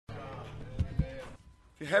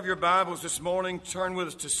If you have your Bibles this morning, turn with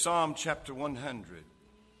us to Psalm chapter 100.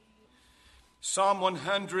 Psalm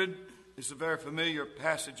 100 is a very familiar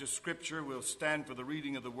passage of Scripture. We'll stand for the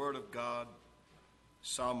reading of the Word of God.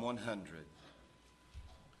 Psalm 100.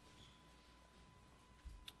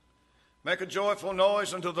 Make a joyful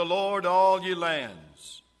noise unto the Lord, all ye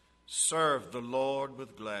lands. Serve the Lord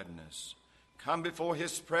with gladness. Come before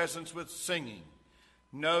his presence with singing.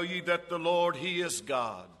 Know ye that the Lord, he is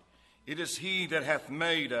God. It is he that hath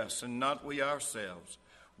made us, and not we ourselves.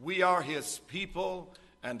 We are his people,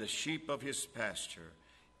 and the sheep of his pasture.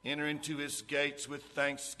 Enter into his gates with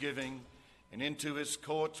thanksgiving, and into his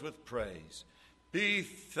courts with praise. Be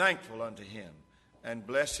thankful unto him, and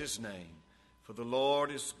bless his name. For the Lord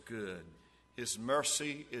is good. His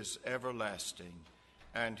mercy is everlasting,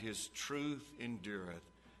 and his truth endureth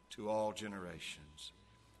to all generations.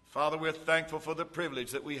 Father, we're thankful for the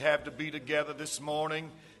privilege that we have to be together this morning.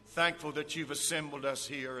 Thankful that you've assembled us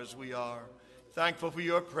here as we are. Thankful for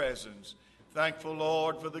your presence. Thankful,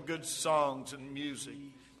 Lord, for the good songs and music.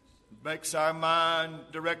 Directs our mind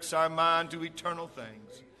to eternal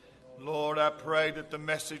things. Lord, I pray that the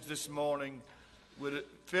message this morning would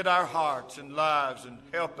fit our hearts and lives and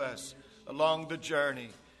help us along the journey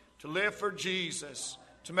to live for Jesus,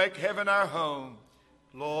 to make heaven our home.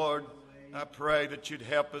 Lord, I pray that you'd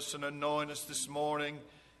help us and anoint us this morning.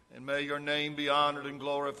 And may your name be honored and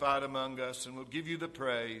glorified among us. And we'll give you the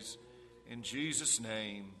praise. In Jesus'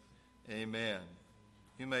 name, amen.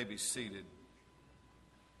 You may be seated.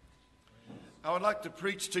 I would like to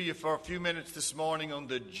preach to you for a few minutes this morning on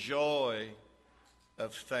the joy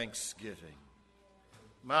of thanksgiving.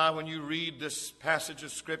 When you read this passage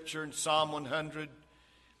of Scripture in Psalm 100,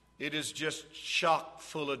 it is just chock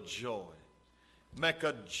full of joy. Make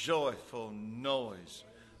a joyful noise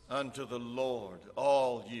unto the Lord,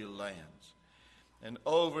 all ye lands. And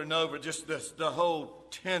over, just the whole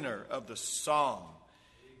tenor of the psalm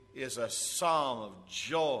is a psalm of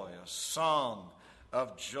joy, a song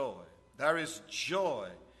of joy. There is joy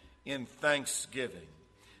in thanksgiving.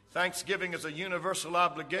 Thanksgiving is a universal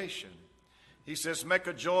obligation. He says, make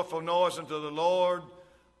a joyful noise unto the Lord,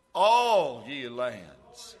 all ye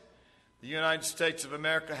lands. The United States of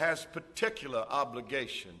America has particular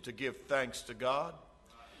obligation to give thanks to God.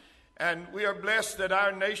 And we are blessed that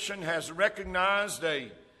our nation has recognized a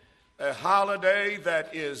holiday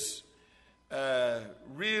that is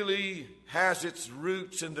really has its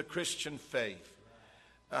roots in the Christian faith,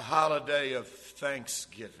 a holiday of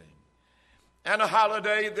thanksgiving, and a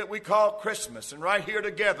holiday that we call Christmas. And right here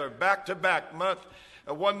together, back to back,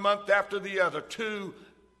 one month after the other, two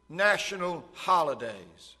national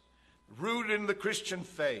holidays rooted in the Christian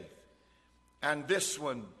faith, and this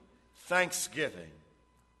one, Thanksgiving.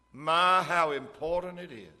 How important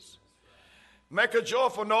it is. Make a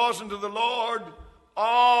joyful noise unto the Lord,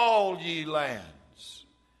 all ye lands.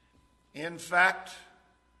 In fact,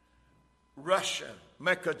 Russia,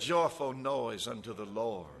 make a joyful noise unto the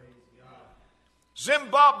Lord.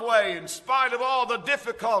 Zimbabwe, in spite of all the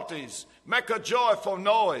difficulties, make a joyful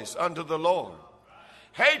noise unto the Lord.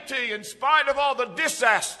 Haiti, in spite of all the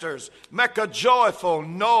disasters, make a joyful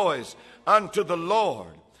noise unto the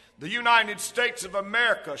Lord. The United States of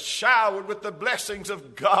America, showered with the blessings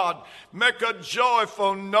of God, make a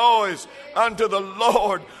joyful noise unto the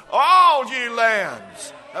Lord, all ye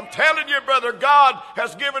lands. I'm telling you, brother, God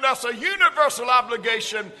has given us a universal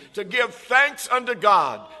obligation to give thanks unto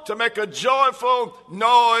God, to make a joyful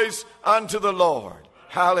noise unto the Lord.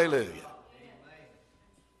 Hallelujah.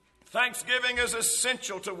 Thanksgiving is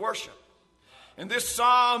essential to worship. And this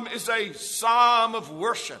psalm is a psalm of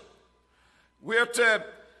worship. We're to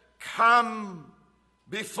come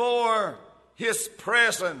before his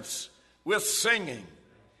presence with singing.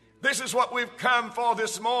 This is what we've come for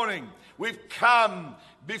this morning. We've come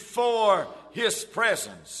before his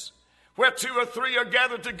presence. Where two or three are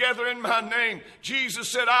gathered together in my name, Jesus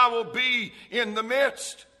said, I will be in the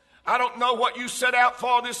midst. I don't know what you set out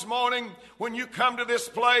for this morning when you come to this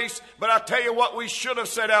place, but I tell you what we should have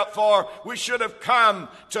set out for. We should have come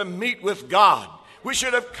to meet with God. We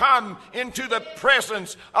should have come into the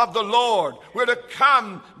presence of the Lord. We're to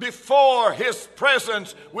come before his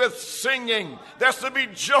presence with singing. There's to be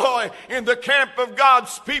joy in the camp of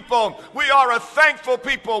God's people. We are a thankful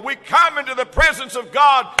people. We come into the presence of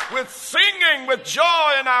God with singing, with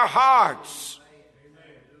joy in our hearts.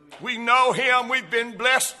 We know him. We've been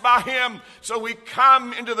blessed by him. So we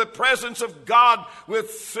come into the presence of God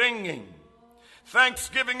with singing.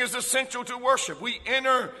 Thanksgiving is essential to worship. We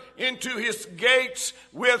enter into his gates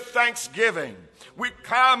with thanksgiving. We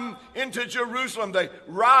come into Jerusalem. They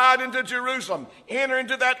ride into Jerusalem, enter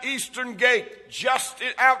into that eastern gate just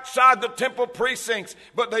outside the temple precincts.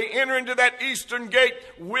 But they enter into that eastern gate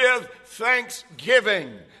with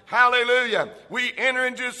thanksgiving. Hallelujah. We enter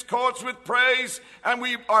into his courts with praise, and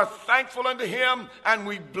we are thankful unto him, and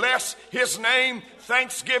we bless his name.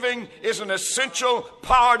 Thanksgiving is an essential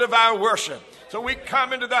part of our worship. So we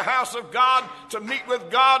come into the house of God to meet with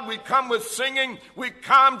God. We come with singing. We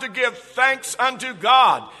come to give thanks unto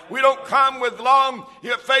God. We don't come with long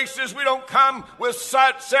faces. We don't come with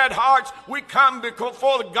sad hearts. We come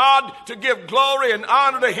before God to give glory and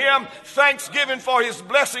honor to him. Thanksgiving for his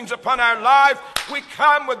blessings upon our life. We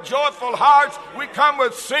come with joyful hearts. We come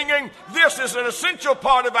with singing. This is an essential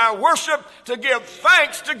part of our worship, to give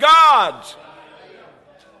thanks to God.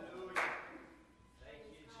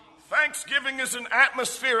 Thanksgiving is an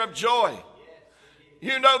atmosphere of joy.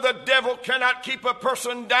 You know, the devil cannot keep a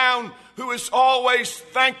person down who is always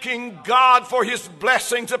thanking God for his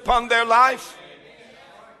blessings upon their life.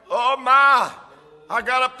 Oh my, I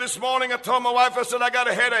got up this morning, I told my wife, I said, I got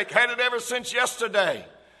a headache. Had it ever since yesterday.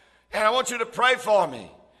 And I want you to pray for me.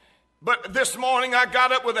 But this morning I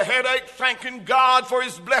got up with a headache, thanking God for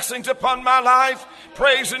his blessings upon my life,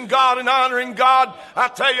 praising God and honoring God. I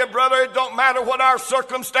tell you, brother, it don't matter what our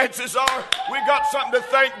circumstances are. We've got something to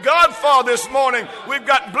thank God for this morning. We've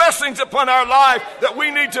got blessings upon our life that we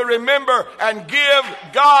need to remember and give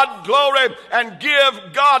God glory and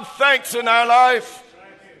give God thanks in our life.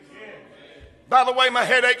 By the way, my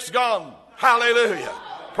headache's gone. Hallelujah.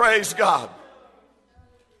 Praise God.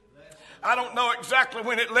 I don't know exactly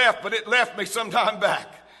when it left, but it left me some time back.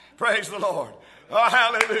 Praise the Lord. Oh,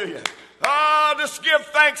 hallelujah. Oh, just give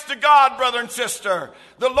thanks to God, brother and sister.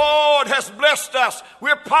 The Lord has blessed us.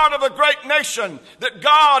 We're part of a great nation that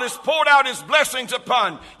God has poured out his blessings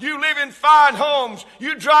upon. You live in fine homes.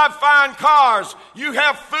 You drive fine cars. You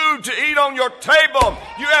have food to eat on your table.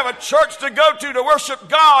 You have a church to go to worship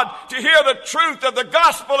God, to hear the truth of the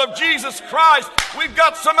gospel of Jesus Christ. We've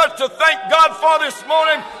got so much to thank God for this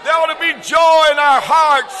morning. There ought to be joy in our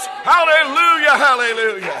hearts. Hallelujah,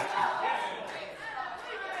 hallelujah.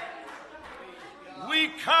 We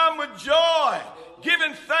come with joy,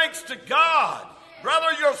 giving thanks to God. Brother,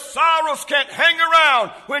 your sorrows can't hang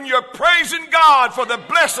around when you're praising God for the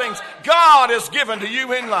blessings God has given to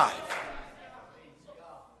you in life.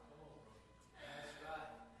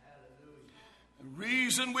 The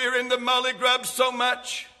reason we're in the mully grub so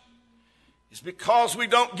much is because we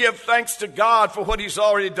don't give thanks to God for what he's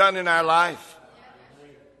already done in our life.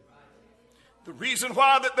 The reason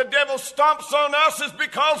why that the devil stomps on us is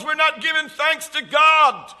because we're not giving thanks to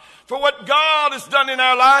God for what God has done in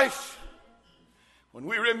our life. When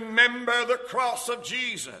we remember the cross of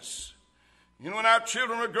Jesus, you know, when our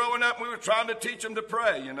children were growing up, we were trying to teach them to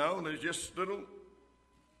pray, you know, there's just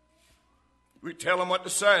we tell them what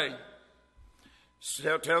to say.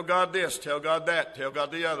 Tell God this, tell God that, tell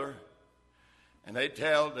God the other. And they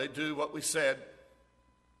do what we said.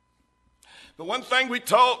 But one thing we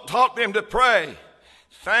taught them to pray,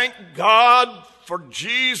 thank God for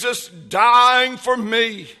Jesus dying for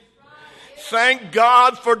me. Thank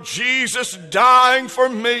God for Jesus dying for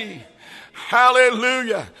me.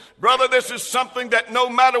 Hallelujah. Brother, this is something that no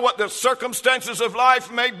matter what the circumstances of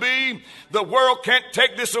life may be, the world can't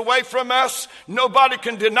take this away from us. Nobody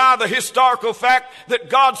can deny the historical fact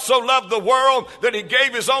that God so loved the world that he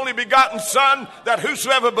gave his only begotten Son, that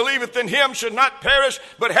whosoever believeth in him should not perish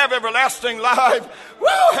but have everlasting life. Woo,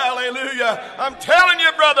 hallelujah. I'm telling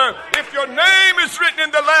you, brother, if your name is written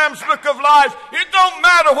in the Lamb's Book of Life, it don't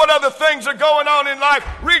matter what other things are going on in life.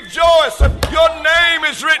 Rejoice that your name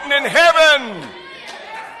is written in heaven.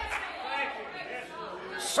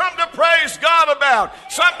 Something to praise God about.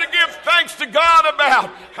 Something to give thanks to God about.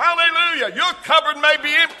 Hallelujah. Your cupboard may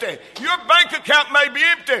be empty. Your bank account may be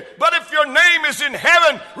empty. But if your name is in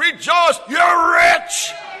heaven, rejoice. You're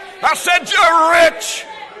rich. I said you're rich.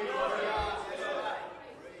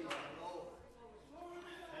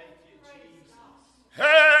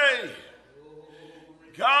 Hey,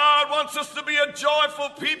 God wants us to be a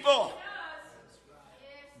joyful people.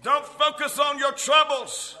 Don't focus on your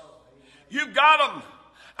troubles. You've got them.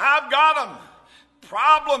 I've got them.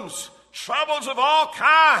 Problems troubles of all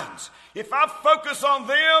kinds. If I focus on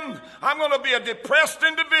them, I'm going to be a depressed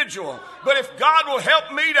individual. But if God will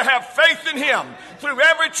help me to have faith in Him through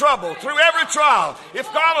every trouble, through every trial,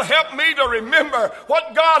 if God will help me to remember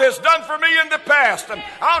what God has done for me in the past, and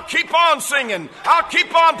I'll keep on singing, I'll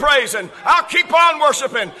keep on praising, I'll keep on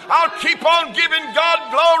worshiping, I'll keep on giving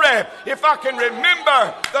God glory if I can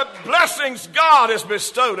remember the blessings God has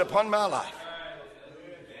bestowed upon my life.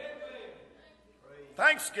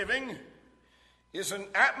 Thanksgiving is an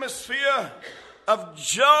atmosphere of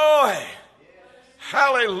joy.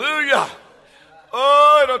 Hallelujah.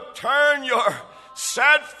 Oh, it'll turn your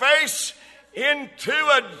sad face into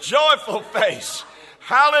a joyful face.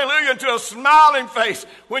 Hallelujah, into a smiling face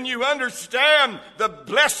when you understand the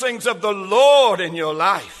blessings of the Lord in your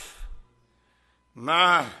life.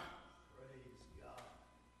 My.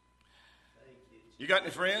 You got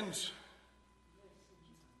any friends?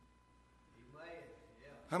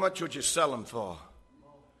 How much would you sell them for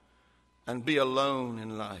and be alone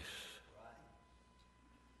in life?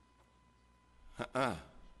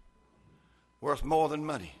 Worth more than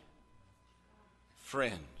money.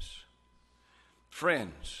 Friends.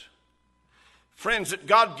 Friends. Friends that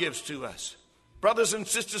God gives to us. Brothers and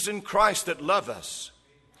sisters in Christ that love us,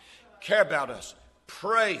 care about us,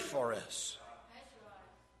 pray for us.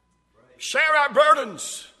 Share our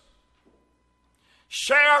burdens.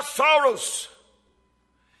 Share our sorrows.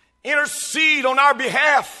 Intercede on our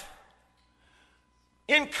behalf.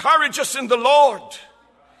 Encourage us in the Lord.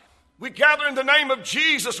 We gather in the name of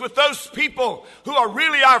Jesus with those people who are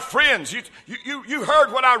really our friends. You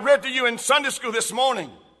heard what I read to you in Sunday school this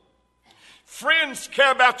morning. Friends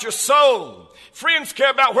care about your soul. Friends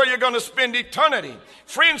care about where you're going to spend eternity.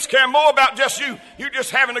 Friends care more about just you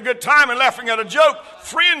just having a good time and laughing at a joke.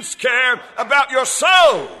 Friends care about your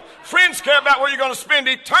soul. Friends care about where you're going to spend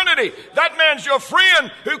eternity. That man's your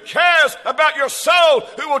friend who cares about your soul,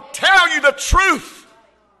 who will tell you the truth.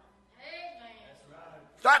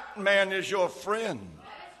 That man is your friend.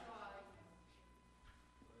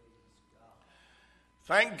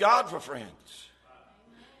 Thank God for friends.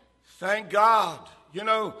 Thank God. You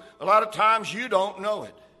know, a lot of times you don't know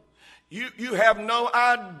it. You have no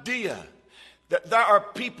idea that there are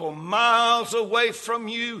people miles away from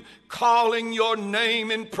you calling your name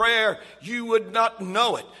in prayer. You would not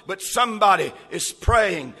know it, but somebody is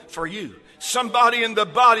praying for you. Somebody in the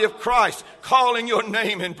body of Christ calling your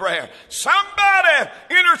name in prayer. Somebody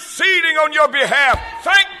interceding on your behalf.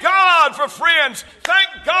 Thank God for friends.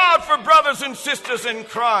 Thank God for brothers and sisters in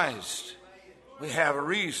Christ. We have a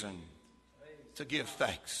reason to give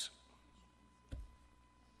thanks.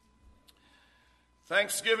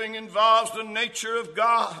 Thanksgiving involves the nature of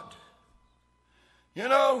God. You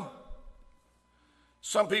know,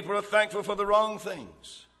 some people are thankful for the wrong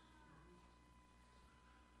things.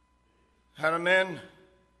 Had a man,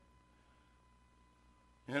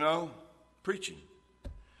 preaching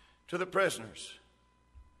to the prisoners.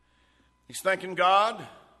 He's thanking God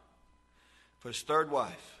for his third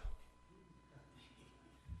wife.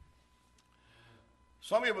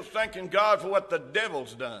 Some people are thanking God for what the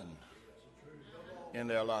devil's done in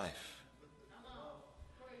their life.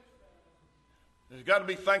 You've got to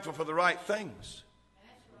be thankful for the right things.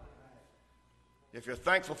 If you're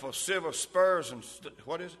thankful for silver spurs and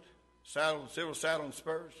what is it? Silver saddle and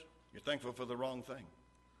spurs, you're thankful for the wrong thing.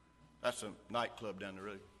 That's a nightclub down the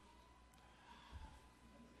road.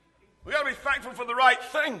 We got to be thankful for the right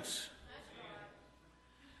things.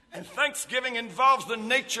 And thanksgiving involves the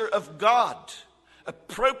nature of God.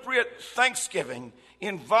 Appropriate thanksgiving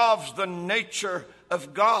involves the nature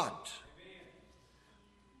of God.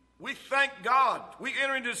 We thank God. We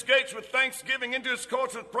enter into his gates with thanksgiving, into his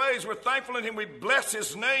courts with praise. We're thankful in him. We bless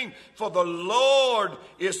his name, for the Lord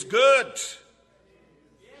is good.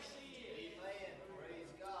 Yes, he is. Praise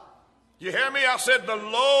God. You hear me? I said the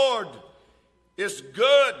Lord is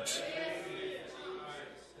good. Yes, he is.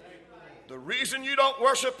 The reason you don't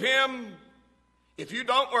worship him, if you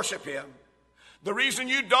don't worship him, the reason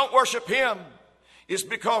you don't worship him is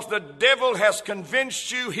because the devil has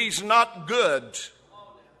convinced you he's not good.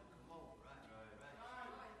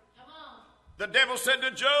 The devil said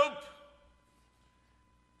to Job,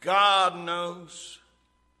 God knows.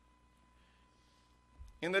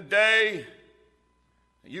 In the day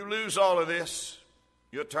you lose all of this,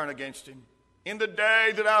 you'll turn against him. In the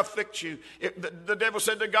day that I afflict you, the devil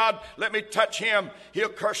said to God, let me touch him. He'll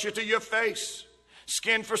curse you to your face.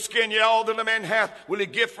 Skin for skin, yea, all that a man hath will he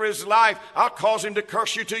give for his life. I'll cause him to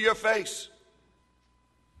curse you to your face.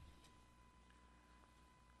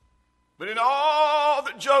 But in all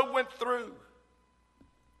that Job went through,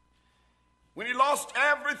 when he lost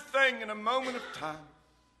everything in a moment of time,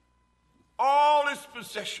 all his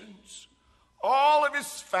possessions, all of his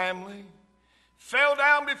family, fell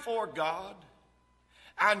down before God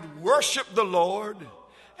and worshiped the Lord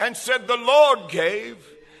and said, the Lord gave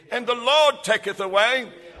and the Lord taketh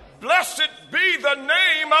away. Blessed be the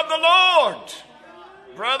name of the Lord.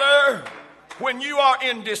 Brother, when you are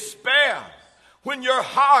in despair, when your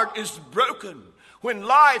heart is broken, when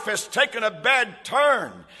life has taken a bad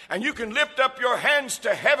turn, and you can lift up your hands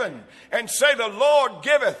to heaven and say, the Lord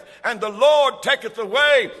giveth and the Lord taketh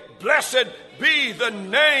away. Blessed be the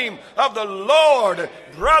name of the Lord.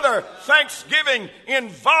 Brother, thanksgiving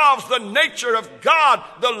involves the nature of God.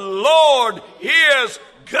 The Lord is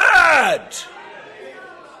good.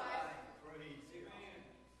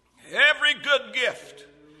 Every good gift,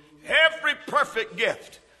 every perfect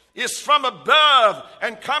gift is from above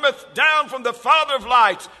and cometh down from the Father of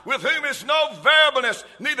lights, with whom is no variableness,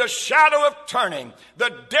 neither shadow of turning.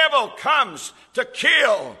 The devil comes to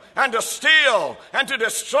kill and to steal and to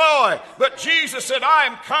destroy. But Jesus said, I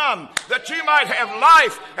am come that you might have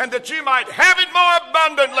life and that you might have it more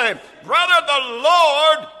abundantly. Brother, the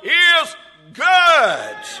Lord is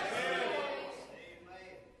good.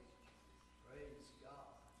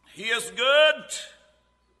 He is good.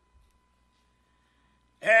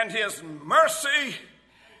 And his mercy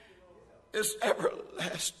is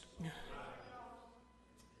everlasting.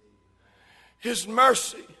 His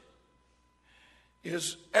mercy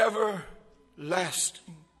is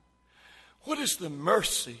everlasting. What is the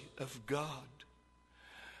mercy of God?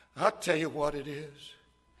 I'll tell you what it is.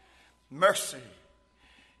 Mercy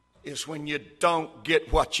is when you don't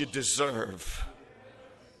get what you deserve.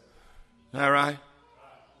 All right?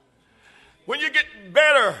 When you get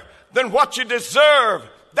better than what you deserve,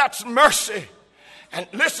 that's mercy. And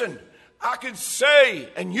listen, I could say,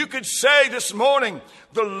 and you could say this morning,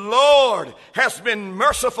 the Lord has been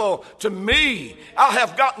merciful to me. I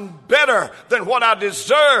have gotten better than what I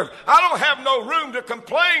deserve. I don't have no room to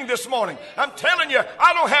complain this morning. I'm telling you,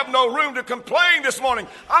 I don't have no room to complain this morning.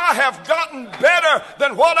 I have gotten better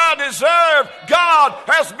than what I deserve. God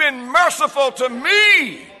has been merciful to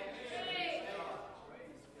me.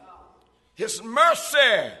 His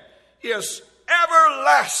mercy is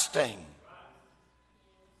everlasting,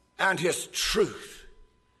 and his truth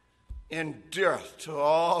endureth to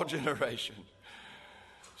all generations.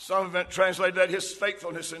 Some of it translated that his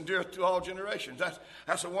faithfulness endureth to all generations.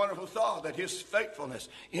 That's a wonderful thought, that his faithfulness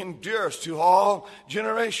endures to all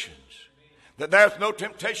generations. That there hath no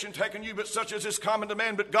temptation taken you but such as is common to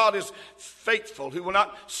man. But God is faithful, who will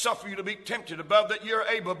not suffer you to be tempted above that ye are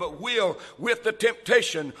able, but will with the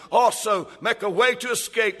temptation also make a way to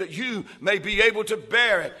escape, that you may be able to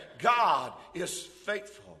bear it. God is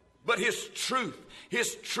faithful. But his truth,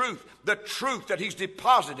 the truth that he's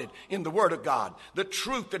deposited in the Word of God, the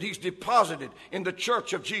truth that he's deposited in the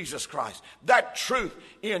church of Jesus Christ, that truth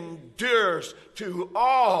endures to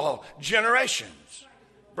all generations.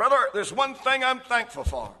 Brother, there's one thing I'm thankful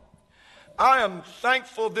for. I am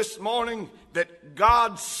thankful this morning that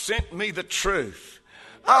God sent me the truth.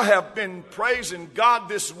 I have been praising God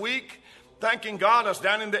this week, thanking God. I was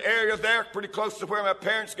down in the area there, pretty close to where my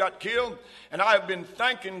parents got killed. And I have been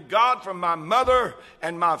thanking God for my mother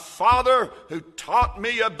and my father who taught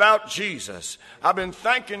me about Jesus. I've been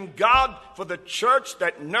thanking God for the church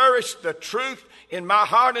that nourished the truth in my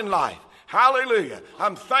heart and life. Hallelujah.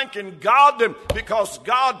 I'm thanking God because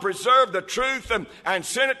God preserved the truth and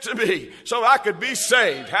sent it to me so I could be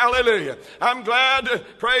saved. Hallelujah. I'm glad,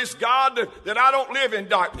 praise God, that I don't live in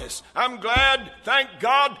darkness. I'm glad, thank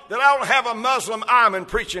God, that I don't have a Muslim imam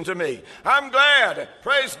preaching to me. I'm glad,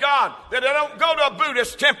 praise God, that I don't go to a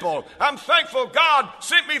Buddhist temple. I'm thankful God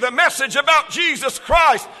sent me the message about Jesus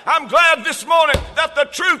Christ. I'm glad this morning that the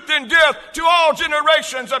truth endureth to all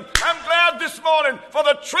generations. I'm glad this morning for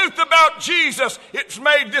the truth about Jesus. It's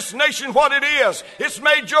made this nation what it is. It's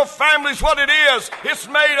made your families what it is. It's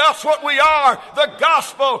made us what we are. The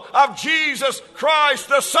gospel of Jesus Christ,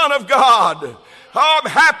 the Son of God. Oh, I'm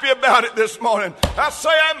happy about it this morning. I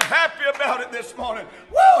say I'm happy about it this morning.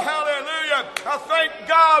 Woo, hallelujah. I thank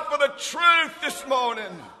God for the truth this morning.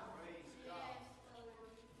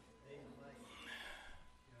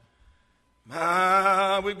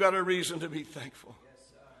 We've got a reason to be thankful.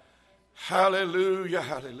 Hallelujah,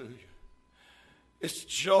 hallelujah. It's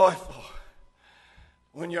joyful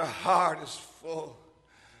when your heart is full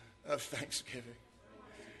of thanksgiving.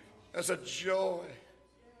 There's a joy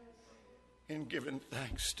in giving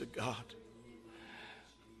thanks to God.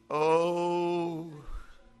 Oh,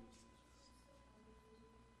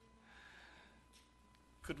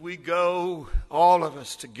 could we go, all of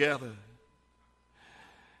us together,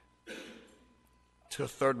 to a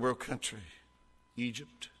third world country,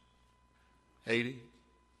 Egypt, Haiti,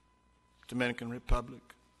 Dominican Republic.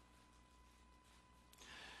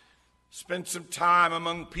 Spend some time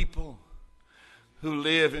among people who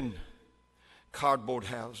live in cardboard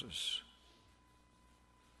houses,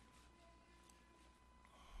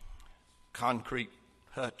 concrete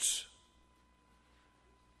huts,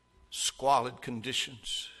 squalid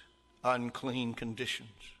conditions, unclean conditions.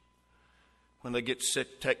 When they get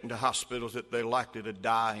sick, taken to hospitals that they're likely to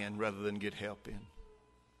die in rather than get help in.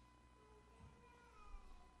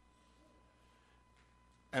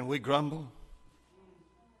 And we grumble.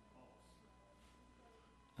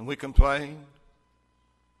 And we complain.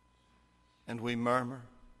 And we murmur.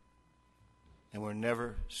 And we're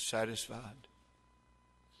never satisfied.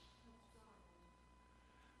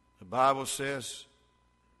 The Bible says,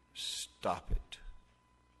 stop it.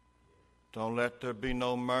 Don't let there be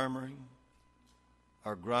no murmuring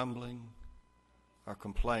or grumbling or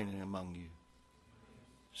complaining among you.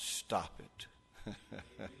 Stop it.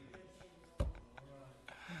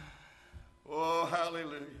 Oh,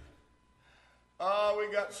 hallelujah. Oh,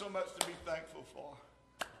 we got so much to be thankful for.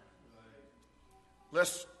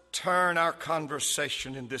 Let's turn our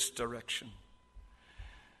conversation in this direction.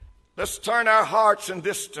 Let's turn our hearts in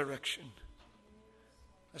this direction.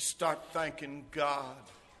 Let's start thanking God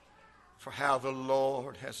for how the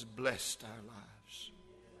Lord has blessed our lives.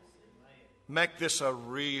 Make this a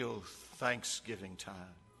real Thanksgiving time.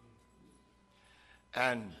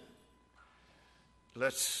 And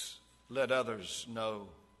let's let others know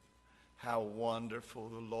how wonderful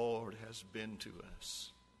the Lord has been to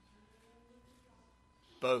us.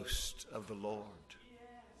 Boast of the Lord.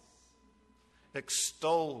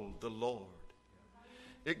 Extol the Lord.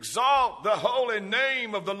 Exalt the holy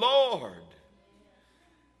name of the Lord.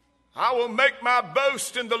 I will make my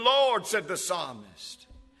boast in the Lord, said the psalmist.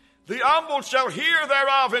 The humble shall hear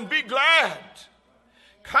thereof and be glad.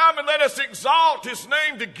 Come and let us exalt his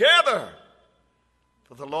name together.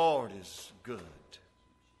 For the Lord is good,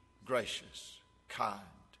 gracious, kind,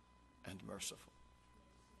 and merciful.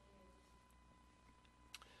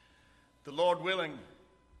 The Lord willing,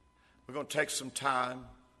 we're going to take some time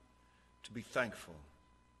to be thankful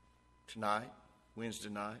tonight, Wednesday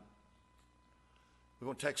night. We're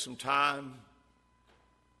going to take some time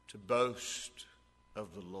to boast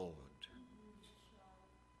of the Lord.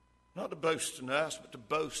 Not to boast in us, but to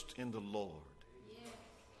boast in the Lord.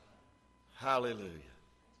 Hallelujah.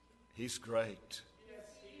 He's great.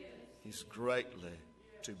 He's greatly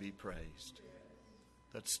to be praised.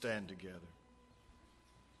 Let's stand together.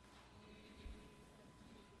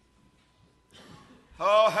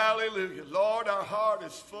 Oh, hallelujah. Lord, our heart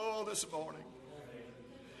is full this morning.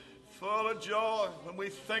 Full of joy when we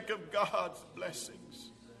think of God's blessings.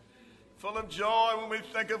 Full of joy when we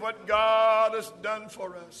think of what God has done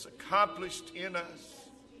for us, accomplished in us.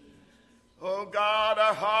 Oh God,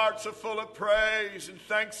 our hearts are full of praise and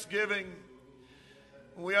thanksgiving.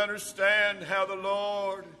 We understand how the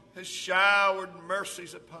Lord has showered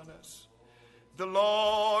mercies upon us. The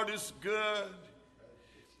Lord is good.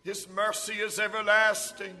 His mercy is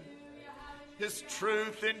everlasting. His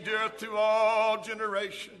truth endureth to all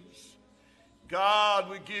generations. God,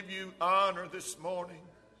 we give you honor this morning.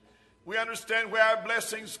 We understand where our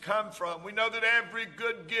blessings come from. We know that every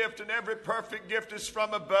good gift and every perfect gift is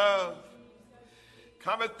from above.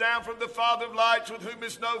 Cometh down from the Father of lights, with whom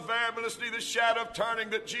is no variableness, neither shadow of turning,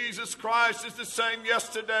 that Jesus Christ is the same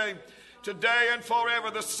yesterday, today, and forever,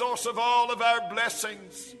 the source of all of our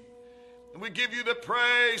blessings. And we give you the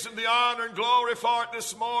praise and the honor and glory for it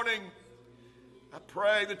this morning. I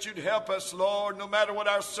pray that you'd help us, Lord, no matter what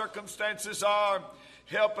our circumstances are.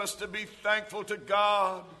 Help us to be thankful to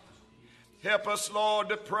God. Help us, Lord,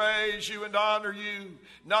 to praise you and honor you,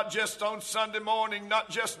 not just on Sunday morning, not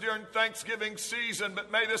just during Thanksgiving season,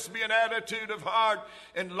 but may this be an attitude of heart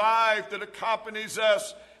and life that accompanies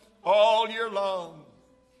us all year long.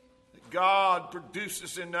 That God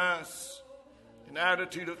produces in us an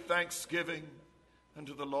attitude of thanksgiving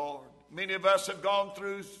unto the Lord. Many of us have gone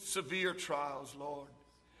through severe trials, Lord.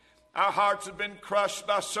 Our hearts have been crushed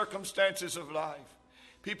by circumstances of life.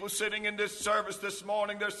 People sitting in this service this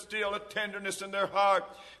morning, there's still a tenderness in their heart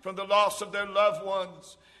from the loss of their loved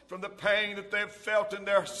ones, from the pain that they've felt in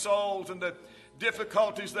their souls and the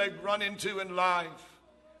difficulties they've run into in life.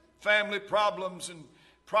 Family problems and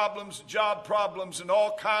problems, job problems, and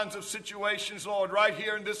all kinds of situations, Lord, right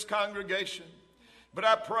here in this congregation. But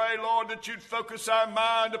I pray, Lord, that you'd focus our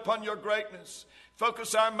mind upon your greatness.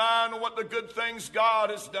 Focus our mind on what the good things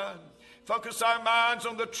God has done. Focus our minds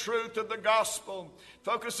on the truth of the gospel.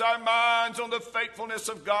 Focus our minds on the faithfulness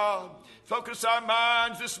of God. Focus our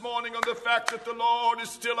minds this morning on the fact that the Lord is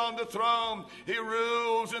still on the throne. He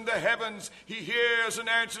rules in the heavens. He hears and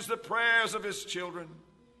answers the prayers of his children.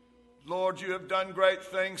 Lord, you have done great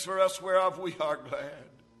things for us whereof we are glad.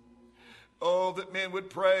 Oh, that men would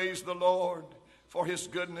praise the Lord for his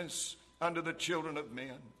goodness unto the children of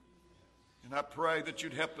men. And I pray that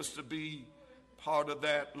you'd help us to be part of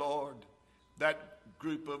that, Lord, that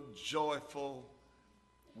group of joyful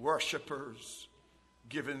worshipers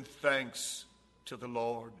giving thanks to the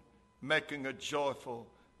Lord, making a joyful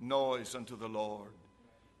noise unto the Lord.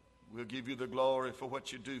 We'll give you the glory for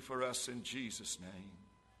what you do for us in Jesus' name.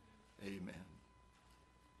 Amen.